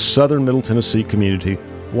connect this southern Middle Tennessee community,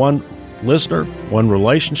 one listener, one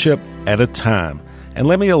relationship at a time. And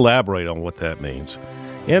let me elaborate on what that means.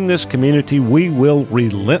 In this community, we will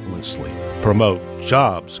relentlessly promote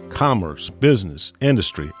jobs, commerce, business,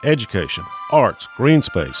 industry, education, arts, green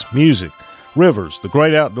space, music, rivers, the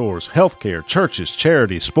great outdoors, healthcare, churches,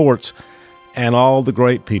 charities, sports, and all the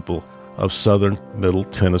great people of southern Middle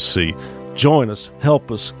Tennessee. Join us,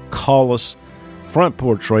 help us, call us. Front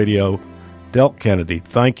Porch Radio, Del Kennedy,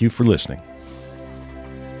 thank you for listening.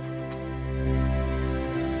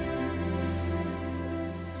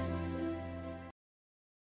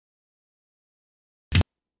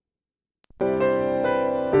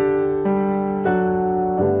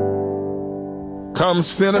 Come,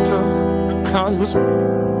 senators,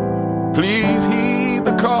 congressmen, please heed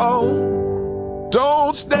the call.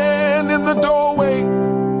 Don't stand in the doorway,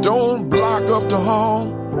 don't block up the hall.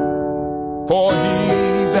 For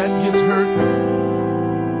he that gets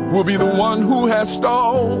hurt will be the one who has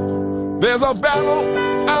stalled. There's a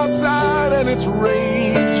battle outside and it's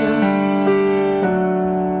raging.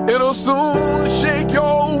 It'll soon shake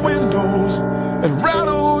your windows and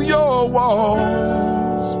rattle your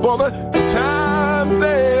walls. For the times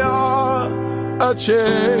they are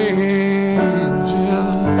a-changing.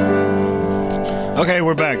 Okay,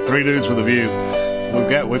 we're back. Three Dudes with a View.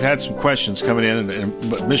 We've had some questions coming in,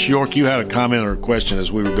 but Miss York, you had a comment or a question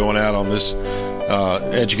as we were going out on this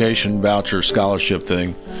education voucher scholarship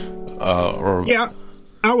thing. Yeah,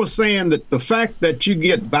 I was saying that the fact that you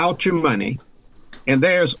get voucher money, and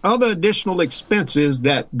there's other additional expenses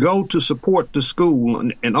that go to support the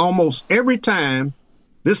school, and almost every time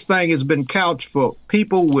this thing has been couched for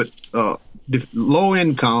people with low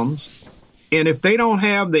incomes. And if they don't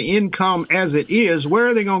have the income as it is, where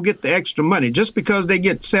are they going to get the extra money? Just because they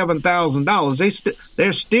get $7,000,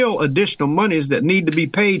 there's still additional monies that need to be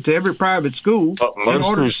paid to every private school in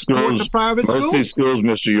order to support the private school. Most of these schools,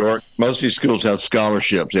 Mr. York, most of these schools have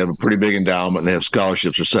scholarships. They have a pretty big endowment, and they have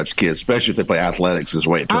scholarships for such kids, especially if they play athletics, is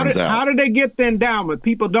the way it turns out. How do they get the endowment?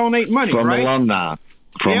 People donate money, from right? Alumni.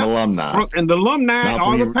 From alumni. And the alumni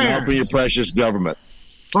are the parents. Not for your precious government.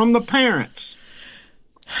 From the parents.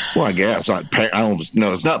 Well, I guess. I don't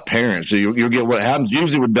know. It's not parents. So you'll get what happens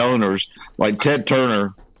usually with donors. Like Ted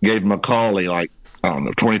Turner gave Macaulay,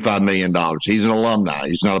 $25 million. He's an alumni.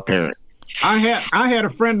 He's not a parent. I had a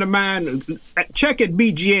friend of mine, check at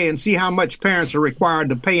BGA and see how much parents are required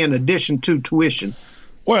to pay in addition to tuition.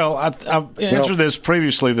 Well, I've answered this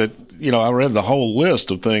previously that, I read the whole list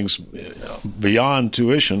of things beyond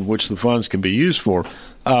tuition, which the funds can be used for.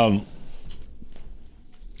 I'm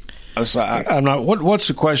not. What's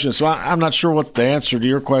the question? So I'm not sure what the answer to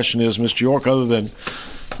your question is, Mr. York, other than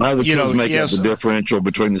make up the differential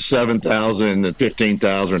between the $7,000 and the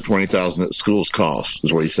 $15,000 or $20,000 that schools cost.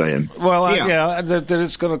 Is what he's saying. Well, that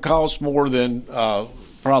it's going to cost more than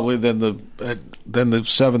probably than the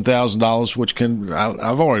 $7,000, which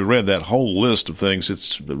I've already read that whole list of things.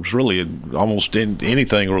 It's really almost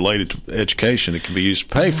anything related to education. It can be used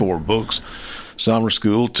to pay for books, summer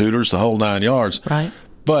school, tutors, the whole 9 yards. Right.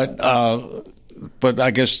 But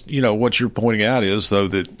I guess what you're pointing out is though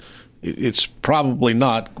that it's probably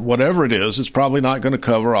not, whatever it is, it's probably not going to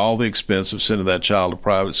cover all the expense of sending that child to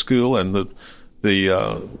private school, and the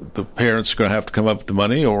parents are going to have to come up with the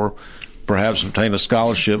money or perhaps obtain a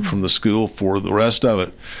scholarship from the school for the rest of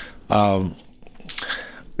it.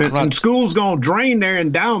 And school's going to drain their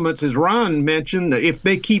endowments, as Ron mentioned, if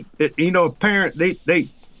they keep, if they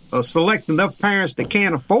select enough parents that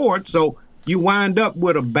can't afford, so you wind up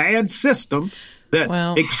with a bad system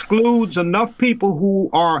that excludes enough people who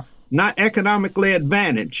are not economically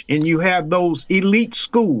advantaged, and you have those elite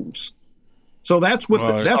schools. So that's what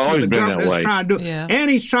the government is trying to do. Yeah. And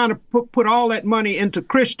he's trying to put all that money into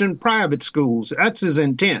Christian private schools. That's his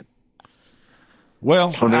intent.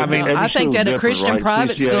 Well, I mean, I think that a Christian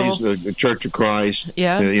private CCA's, school, the Church of Christ.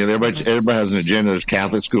 Yeah, everybody has an agenda. There's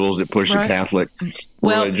Catholic schools that push the Catholic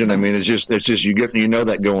religion. I mean, it's just you know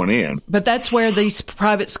that going in. But that's where these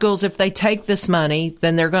private schools, if they take this money,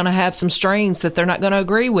 then they're going to have some strings that they're not going to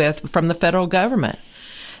agree with from the federal government.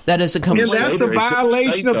 That is a complete. And that's a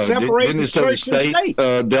violation of separating the church and state.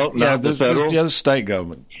 Dealt not the federal. The state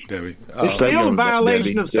government, Debbie. It's still a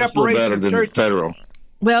violation of separation of church. Federal.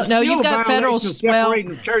 Well, no, you've got federal.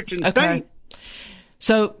 Separating church and state.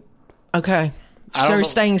 So, so you're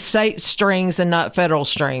saying state strings and not federal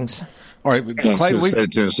strings. All right, Clay,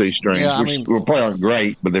 state Tennessee strings, which were probably aren't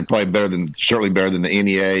great, but they're probably certainly better than the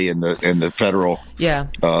NEA and the federal. Yeah.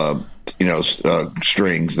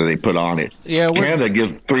 Strings that they put on it. Yeah, Canada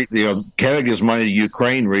gives money to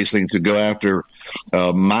Ukraine recently to go after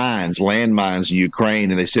landmines in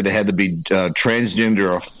Ukraine, and they said it had to be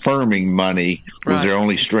transgender affirming money was their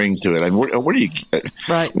only string to it. And what do you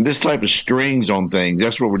this type of strings on things?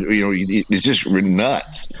 That's what it's just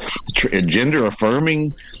nuts. Gender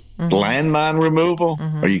affirming. Landmine removal?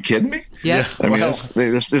 Are you kidding me? Yeah. I mean,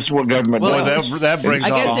 this is what government does. That brings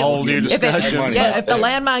on a whole new discussion. If the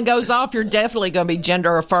landmine goes off, you're definitely going to be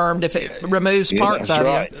gender affirmed if it removes parts of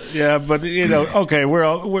you. Yeah, but okay,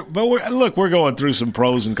 we're going through some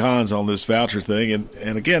pros and cons on this voucher thing,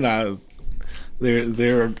 and again,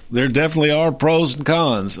 there definitely are pros and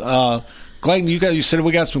cons. Clayton, you said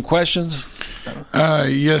we got some questions?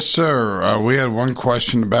 Yes, sir. We had one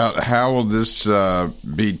question about how will this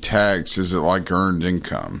be taxed? Is it like earned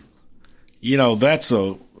income?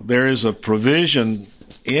 There is a provision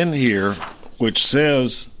in here which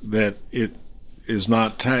says that it is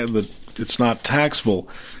not it's not taxable.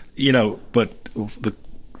 But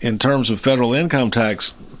in terms of federal income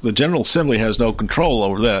tax, the General Assembly has no control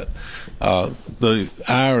over that. The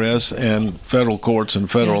IRS and federal courts and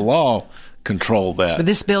federal law control that. But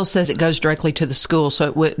this bill says it goes directly to the school, so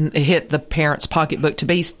it wouldn't hit the parent's pocketbook to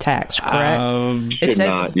be taxed, correct? It says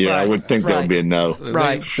not. Yeah, I would think that would be a no.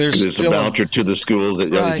 Right. There's a voucher to the schools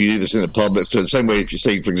that if you do this in the public. So the same way, if you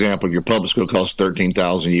say, for example, your public school costs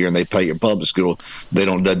 $13,000 a year, and they pay your public school, they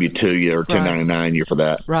don't W-2 you or 1099 you for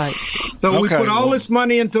that. Right. So we put all this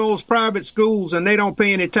money into those private schools, and they don't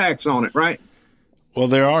pay any tax on it, right? Well,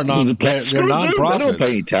 there are nonprofits. They don't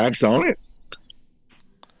pay any tax on it.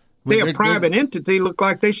 They're a private entity. Look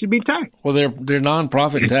like they should be taxed. Well, they're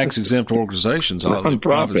nonprofit tax exempt organizations.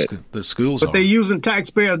 Nonprofit. The schools, but they're using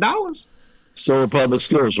taxpayer dollars. So are public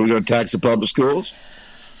schools. So we're going to tax the public schools.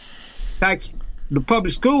 The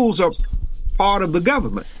public schools are part of the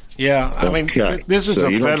government. Yeah, I mean, this is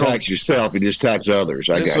you don't tax yourself; you just tax others.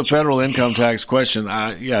 This is a federal income tax question.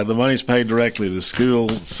 The money's paid directly to the school,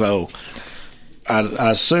 so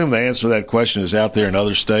I assume the answer to that question is out there in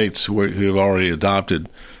other states who have already adopted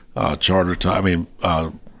vouchers,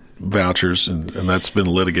 and that's been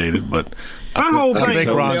litigated. But my whole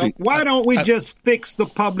thing, why don't we just fix the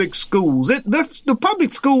public schools? The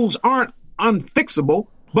public schools aren't unfixable,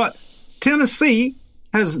 but Tennessee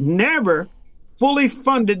has never fully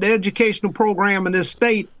funded the educational program in this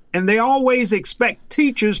state, and they always expect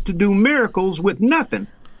teachers to do miracles with nothing.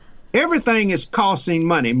 Everything is costing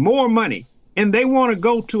money, more money. And they want to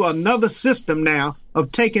go to another system now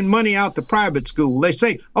of taking money out the private school. They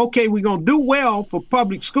say, okay, we're going to do well for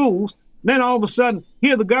public schools. Then all of a sudden,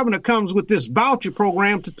 here the governor comes with this voucher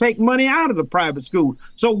program to take money out of the private school.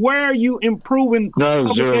 So where are you improving? No,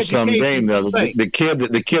 zero-sum game, though. The kid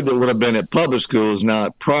that would have been at public school is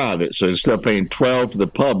not private. So instead of paying 12 to the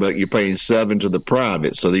public, you're paying 7 to the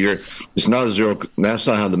private. So it's not a zero. That's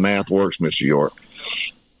not how the math works, Mr. York.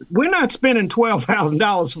 we're not spending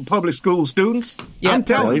 $12,000 for public school students. Yeah, I'm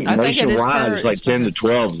telling you. Nationwide, it's like 10 to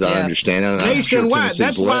 12, as I understand. Nationwide.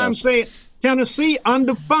 That's why I'm saying Tennessee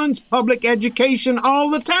underfunds public education all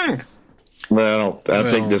the time. Well, I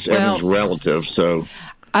think this everything's relative. So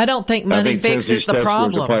I don't think money fixes the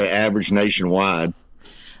problem. Are probably average nationwide.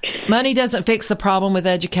 Money doesn't fix the problem with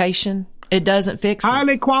education. It doesn't fix it.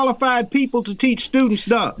 Highly qualified people to teach students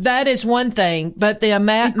does. That is one thing, but the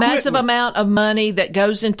massive amount of money that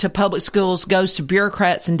goes into public schools goes to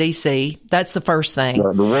bureaucrats in D.C. That's the first thing.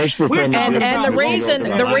 The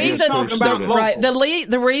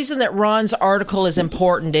reason that Ron's article is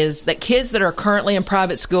important is that kids that are currently in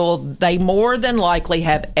private school, they more than likely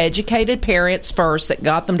have educated parents first that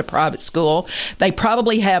got them to private school. They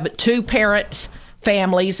probably have two-parent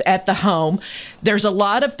families at the home. There's a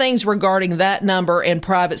lot of things regarding that number in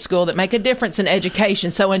private school that make a difference in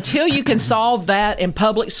education. So until you can solve that in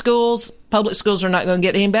public schools are not going to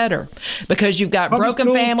get any better because you've got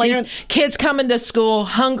broken families, kids coming to school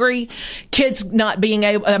hungry, kids not being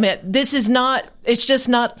able, it's just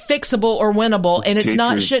not fixable or winnable, and it's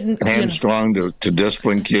not hamstrung to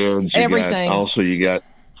discipline kids. You got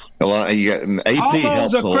a lot. You got AP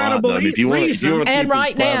helps a lot. If you want to keep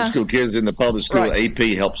private school kids in the public school, AP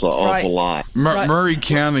helps an awful lot. Murray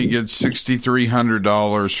County gets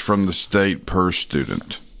 $6,300 from the state per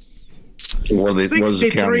student. Well,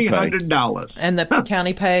 $6,300, and the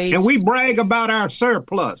county pays. And we brag about our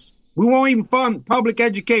surplus. We won't even fund public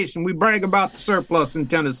education. We brag about the surplus in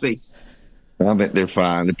Tennessee. I think they're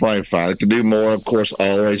fine. They're probably fine. They could do more, of course.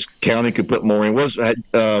 Always, county could put more in.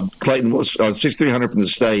 Clayton was $6,300 from the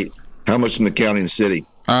state. How much from the county and city?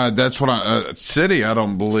 That's what city. I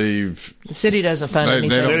don't believe the city doesn't fund anything.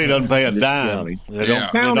 The city doesn't pay a dime. They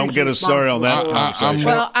don't get us started on that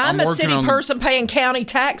conversation. I'm a city person paying county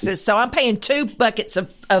taxes, so I'm paying 2 buckets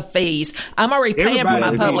of fees. I'm already paying for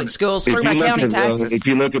my public schools through my county taxes. If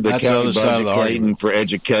you look at the county budget, Clayton, for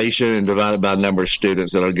education and divide it by the number of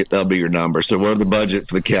students, that'll be your number. So whatever the budget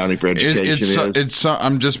for the county for education is.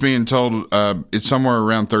 I'm just being told it's somewhere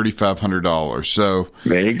around $3,500. So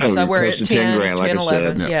there you go. So we're at 10 grand, like 10, I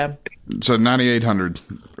said. 11, yeah. So 9,800.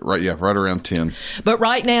 Right, yeah, right around 10. But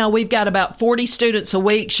right now, we've got about 40 students a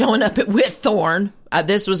week showing up at Whitthorne.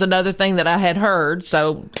 This was another thing that I had heard,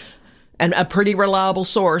 and a pretty reliable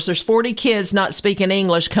source. There's 40 kids not speaking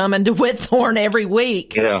English coming to Whitthorne every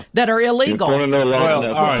week that are illegal. All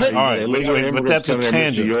right. But that's a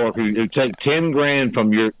tangent. New York, who take 10 grand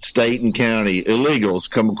from your state and county, illegals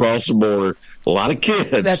come across the border. A lot of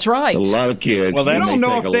kids. That's right. A lot of kids. Well, you don't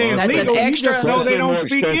know if they're illegal. You just know they don't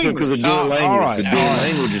speak English. Because the dual language. The dual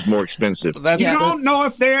language is more expensive. You don't know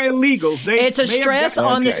if they're illegals. It's a stress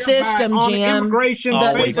on the system, Jim. Immigration.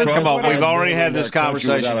 Come on, we've already had this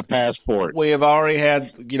conversation. Without a passport. We have already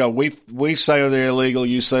had, we say they're illegal.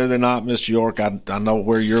 You say they're not, Mr. York. I know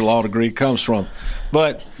where your law degree comes from.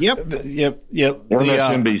 But, Yep.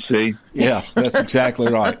 MSNBC. Yeah, that's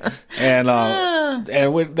exactly right. And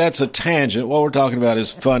that's a tangent. What we're talking about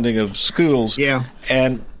is funding of schools. Yeah.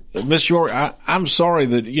 And Ms. York, I'm sorry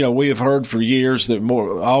that, we have heard for years that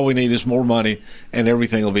all we need is more money and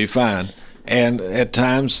everything will be fine. And at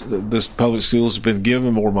times, the public schools have been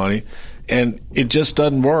given more money, and it just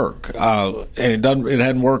doesn't work. And it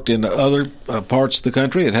hadn't worked in other parts of the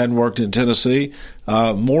country. It hadn't worked in Tennessee.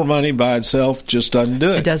 More money by itself just doesn't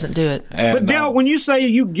do it. It doesn't do it. But Dale, when you say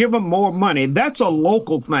you give them more money, that's a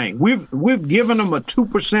local thing. We've given them a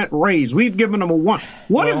 2% raise. We've given them a 1%.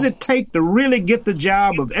 What does it take to really get the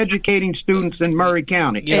job of educating students in Murray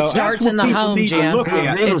County? It starts in the home, Jim.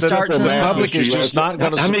 It starts in the home. Public is just not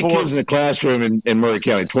going to support. How many kids in the classroom in Murray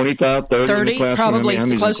County? 25, 30 in the classroom?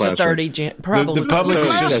 Probably close to 30, Jim. Probably. The public is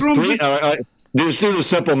just Just do the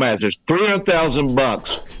simple math. There's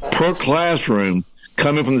 $300,000 per classroom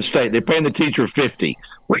coming from the state. They're paying the teacher $50.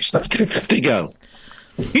 Where's that $250 go?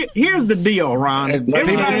 Here's the deal, Ron.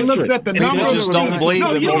 Everybody looks at the number of students.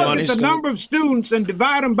 You look at the number of students and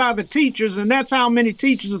divide them by the teachers, and that's how many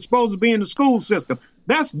teachers are supposed to be in the school system.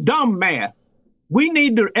 That's dumb math. We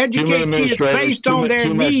need to educate kids based on their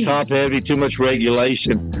needs. Too much top-heavy, too much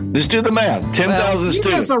regulation. Just do the math. 10,000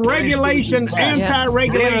 students. That's a regulation,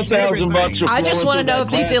 anti-regulation. $300,000. I just want to know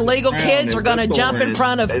if these illegal kids are going to jump in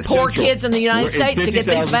front of poor kids in the United States to get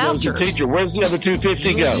these vouchers. Teacher, where's the other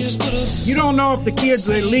 $250 go? You don't know if the kids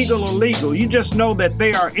are illegal or legal. You just know that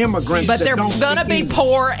they are immigrants. But they're going to be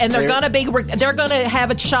poor, and they're going to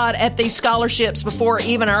have a shot at these scholarships before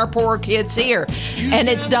even our poor kids here, and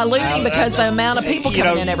it's diluting because the amount of people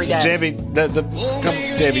coming in every day. Debbie,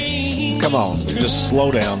 come on, just slow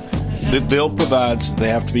down. The bill provides they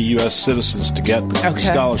have to be U.S. citizens to get the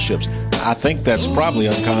scholarships. I think that's probably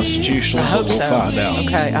unconstitutional. I hope but we'll find out.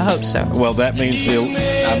 Okay, I hope so. Well, that means you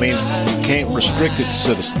can't restrict it to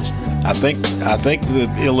citizens. I think the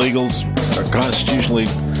illegals are constitutionally